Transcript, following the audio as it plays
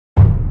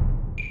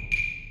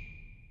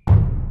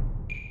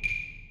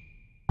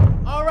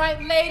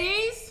right,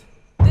 ladies,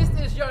 this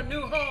is your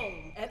new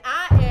home, and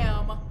I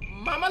am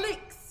Mama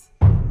Leaks.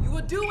 You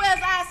will do as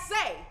I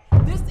say.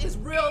 This is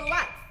real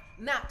life,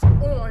 not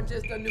Orange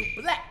is the New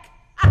Black.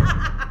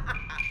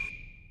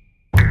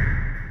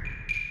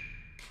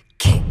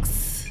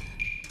 Kicks.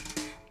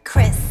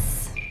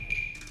 Chris.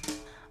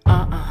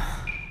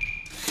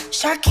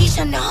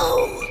 Sharkeisha,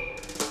 no.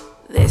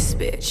 This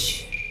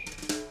bitch.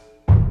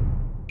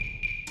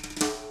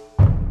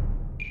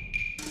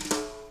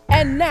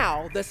 And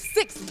now, the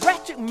 6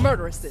 ratchet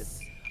murderesses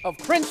of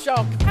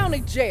Crenshaw County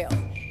Jail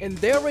in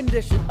their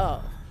rendition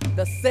of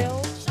the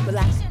Cell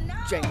Black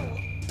Django.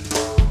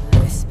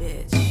 This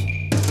bitch.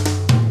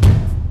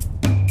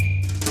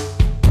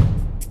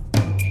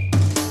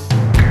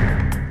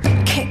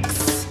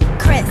 Kicks.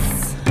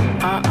 Chris.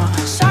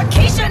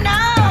 Sharkeisha,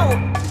 no.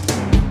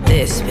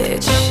 This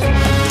bitch.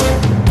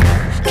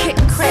 Kick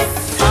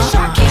Chris.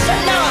 Sharkeisha,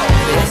 no.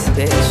 This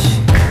bitch.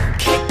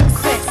 Kick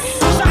Chris.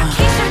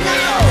 Sharkeisha, no.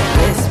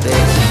 This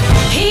bitch.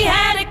 He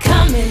had it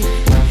coming.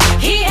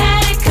 He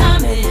had it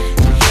coming.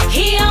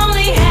 He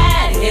only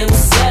had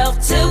himself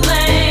to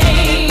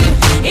blame.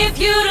 If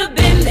you'd have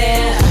been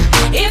there,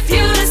 if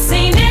you'd have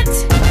seen it,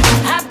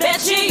 I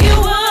bet you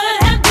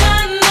would have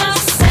done the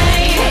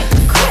same. Kick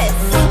Chris.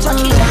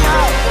 Sharkeisha, no.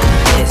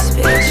 This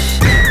bitch.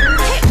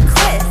 Kick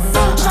Chris.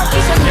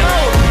 Sharkeisha, no.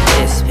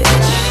 This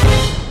bitch.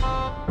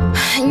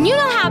 You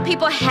know how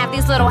people have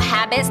these little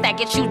habits that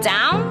get you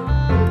down?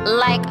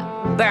 Like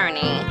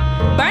Bernie.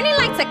 Bernie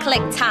likes to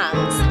click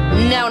tongues.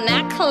 No,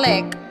 not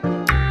click.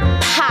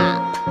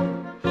 Pop.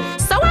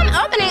 So I'm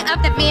opening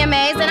up the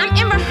VMAs and I'm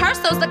in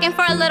rehearsals looking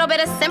for a little bit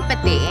of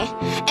sympathy.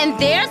 And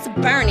there's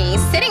Bernie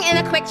sitting in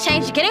a quick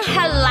change, getting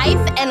her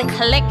life and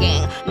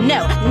clicking.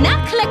 No,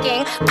 not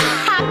clicking,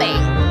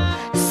 popping.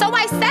 So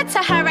I said to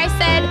her, I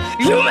said,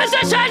 "You missed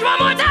the change one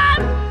more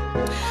time!"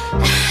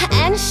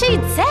 And she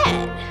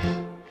did.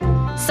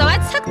 So I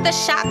took the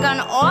shotgun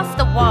off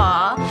the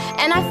wall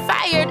and I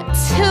fired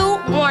 2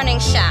 warning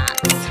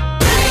shots.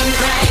 Bang,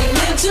 bang,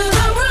 into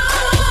the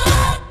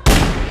room.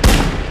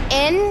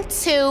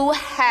 Into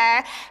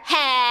her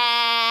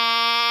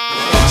head.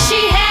 She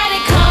had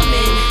it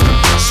coming.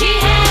 She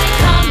had it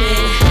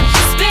coming.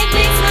 Spit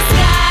mix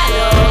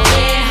Moscato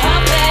in her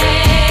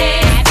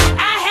face.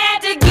 I had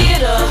to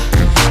get her.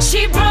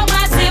 She broke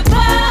my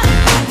zipper.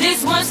 This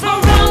one's for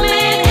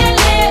Roman and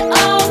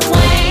Lil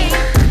Wayne.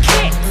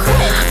 Kick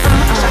Chris.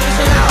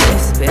 Sharkeisha, no.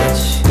 This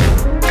bitch.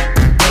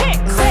 Kick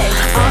Chris.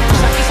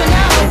 Sharkeisha,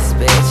 no. This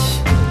bitch.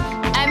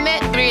 I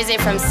met Breezy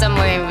from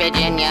somewhere in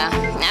Virginia.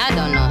 I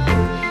don't know.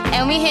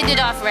 And we hit it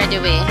off right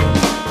away.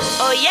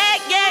 Oh yeah,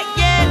 yeah,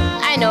 yeah.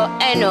 I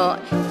know.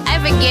 I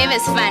forgave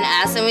his fine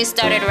ass and we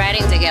started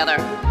writing together.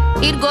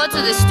 He'd go to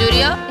the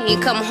studio,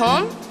 he'd come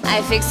home,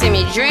 I fix him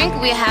a drink,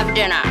 we have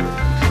dinner.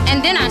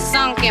 And then our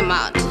song came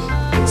out.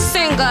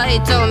 Single, he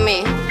told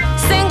me.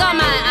 Single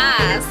my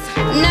ass.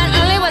 Not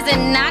only was it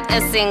not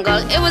a single,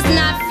 it was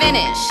not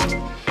finished.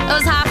 It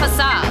was half a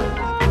song.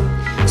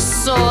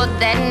 So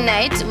that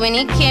night when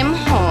he came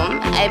home,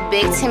 I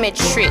baked him a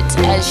treat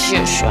as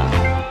usual.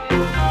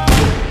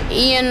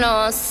 You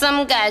know,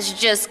 some guys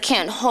just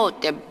can't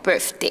hold their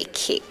birthday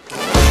cake.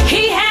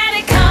 He had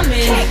it coming.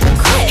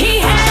 He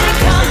had it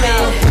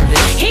coming.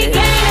 He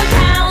gained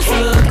pounds.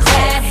 Look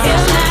at him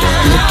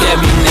now. Look at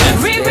me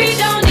now. Riri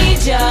don't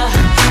need ya.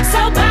 So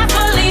bye,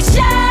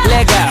 Felicia.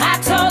 Leg out. I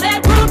told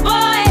that rude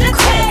boy to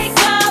take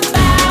a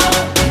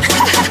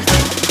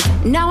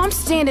bow. Now I'm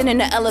standing in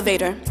the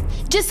elevator.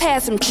 Just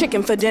had some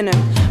chicken for dinner,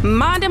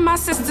 minding my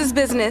sister's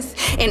business,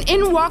 and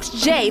in walks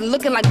Jay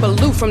looking like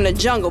Baloo from the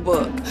Jungle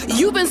Book.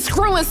 "You been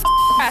screwing,"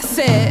 I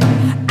said.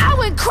 I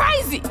went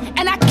crazy,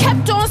 and I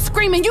kept on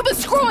screaming, "You been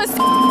screwing,"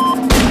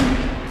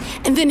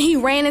 and then he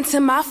ran into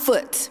my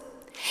foot.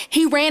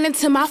 He ran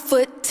into my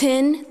foot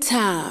 10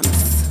 times.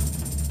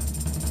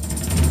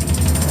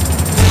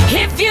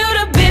 If you'd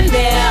have been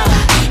there,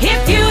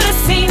 if you'd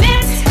have seen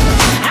it,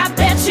 I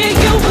bet you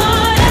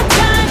would have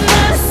done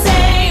the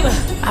same.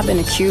 I've been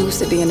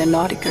accused of being a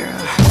naughty girl,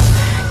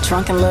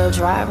 drunken love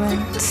driving,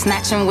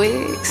 snatching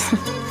wigs,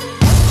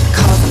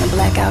 causing a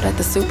blackout at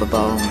the Super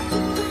Bowl.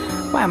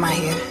 Why am I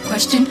here?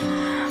 Question?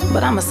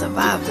 But I'm a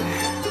survivor.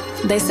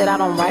 They said I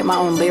don't write my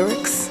own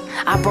lyrics.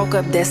 I broke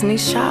up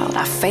Destiny's Child.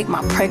 I faked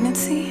my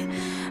pregnancy.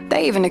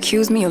 They even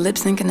accused me of lip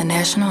syncing the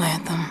national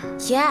anthem.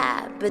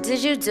 Yeah, but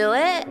did you do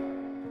it?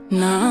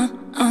 Nah,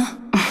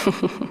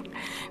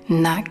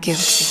 not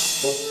guilty.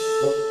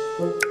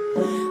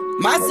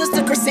 My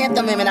sister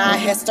Chrysanthemum and I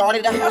had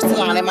started a hair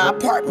salon in my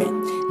apartment.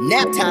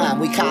 Nap time,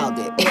 we called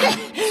it.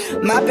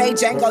 My bae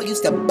Django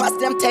used to bust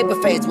them taper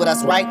fades with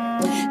us, right?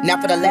 Now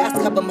for the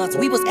last couple months,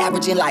 we was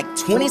averaging like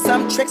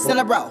 20-something tricks in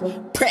a row.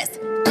 Press,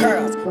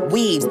 curls,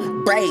 weaves,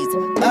 braids,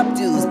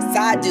 updos,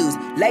 side dos,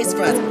 lace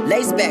fronts,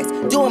 lace backs,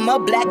 doing more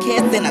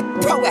blackheads than a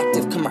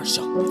proactive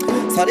commercial.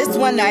 So this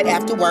one night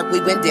after work, we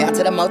went down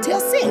to the Motel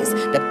 6.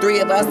 The 3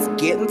 of us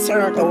getting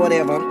turned or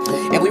whatever.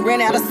 And we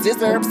ran out of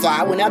scissors, so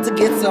I went out to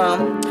get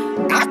some.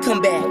 I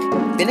come back,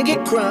 finna get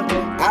crunk,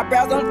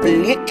 eyebrows on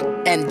flick,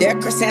 and there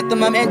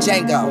Chrysanthemum and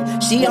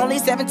Django. She only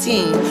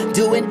 17,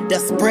 doing the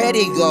spread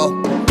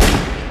eagle.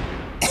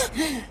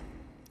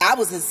 I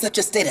was in such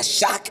a state of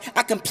shock,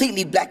 I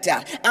completely blacked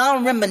out. I don't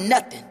remember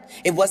nothing.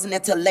 It wasn't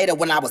until later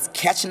when I was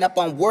catching up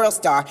on World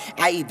Star,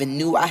 I even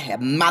knew I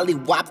had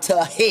molly-whopped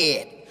her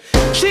head.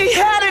 She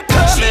had it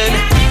coming,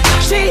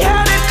 she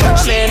had it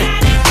coming,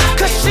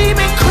 'cause she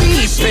been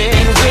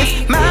creeping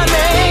with my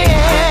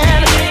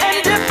man.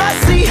 And if I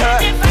see her,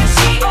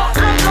 oh,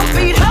 I'm gon'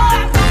 beat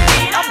her.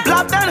 I'll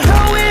block down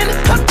her in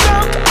her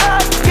drunk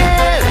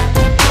again.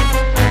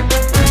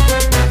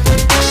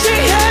 She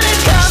had it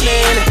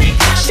coming,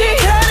 she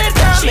had it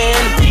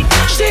coming.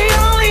 She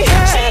only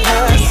had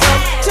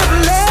herself to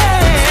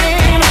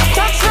blame.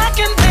 Stop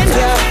tracking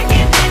Bender,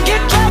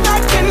 get caught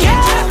like in ya.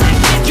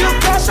 You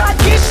got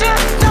Sharkeisha,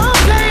 don't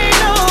play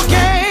no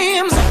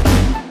games.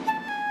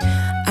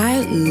 I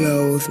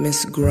loathe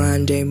Miss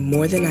Grande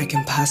more than I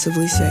can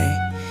possibly say.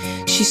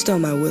 She stole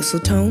my whistle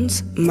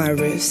tones, my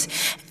riffs,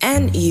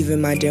 and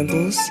even my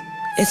dimples.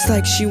 It's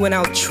like she went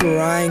out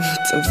trying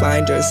to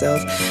find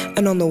herself,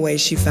 and on the way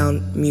she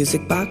found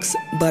Music Box,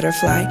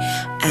 Butterfly,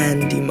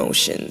 and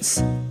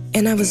Emotions.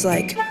 And I was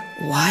like,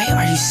 why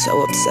are you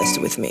so obsessed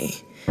with me?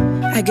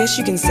 I guess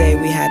you can say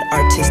we had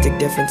artistic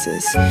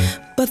differences,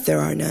 but there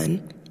are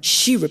none.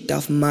 She ripped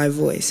off my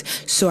voice,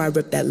 so I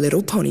ripped that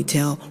little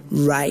ponytail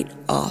right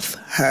off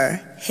her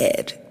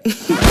head.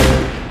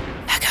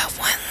 I got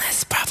one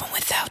less problem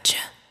without you.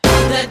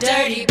 The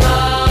dirty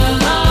bomb,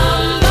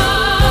 bomb,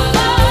 bomb,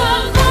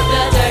 bomb.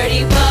 The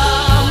dirty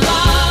bomb,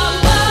 bomb,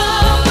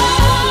 bomb,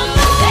 bomb.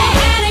 They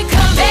had it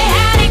come, they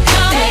had it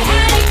come, they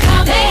had it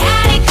come, they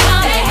had it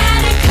come, they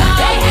had it come,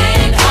 they had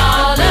it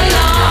all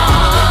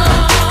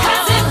along.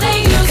 'Cause if they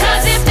use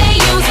us, and they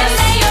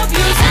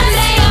abuse,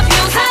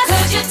 how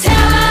could you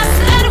tell us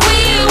that we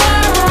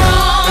were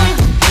wrong?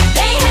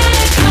 They had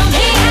it come,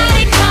 they had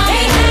it come,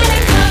 they had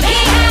it come,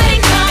 they had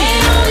it come, and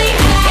only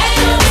had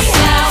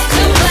themselves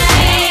to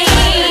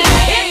blame.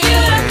 If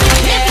you'd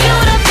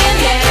have been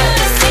there,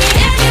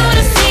 if you'd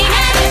have seen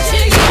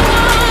everything you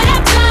would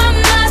have done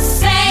the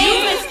same. You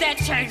missed that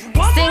church.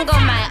 Single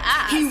my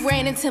eyes. He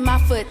ran into my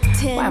foot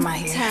 10 Why am I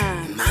here?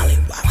 times. Molly,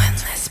 one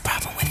less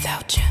problem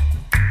without you.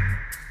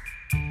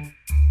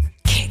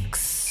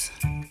 Kicks.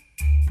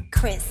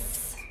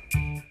 Chris.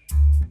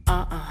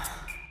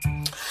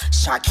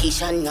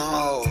 Sharkeisha,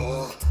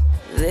 no.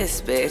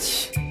 This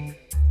bitch.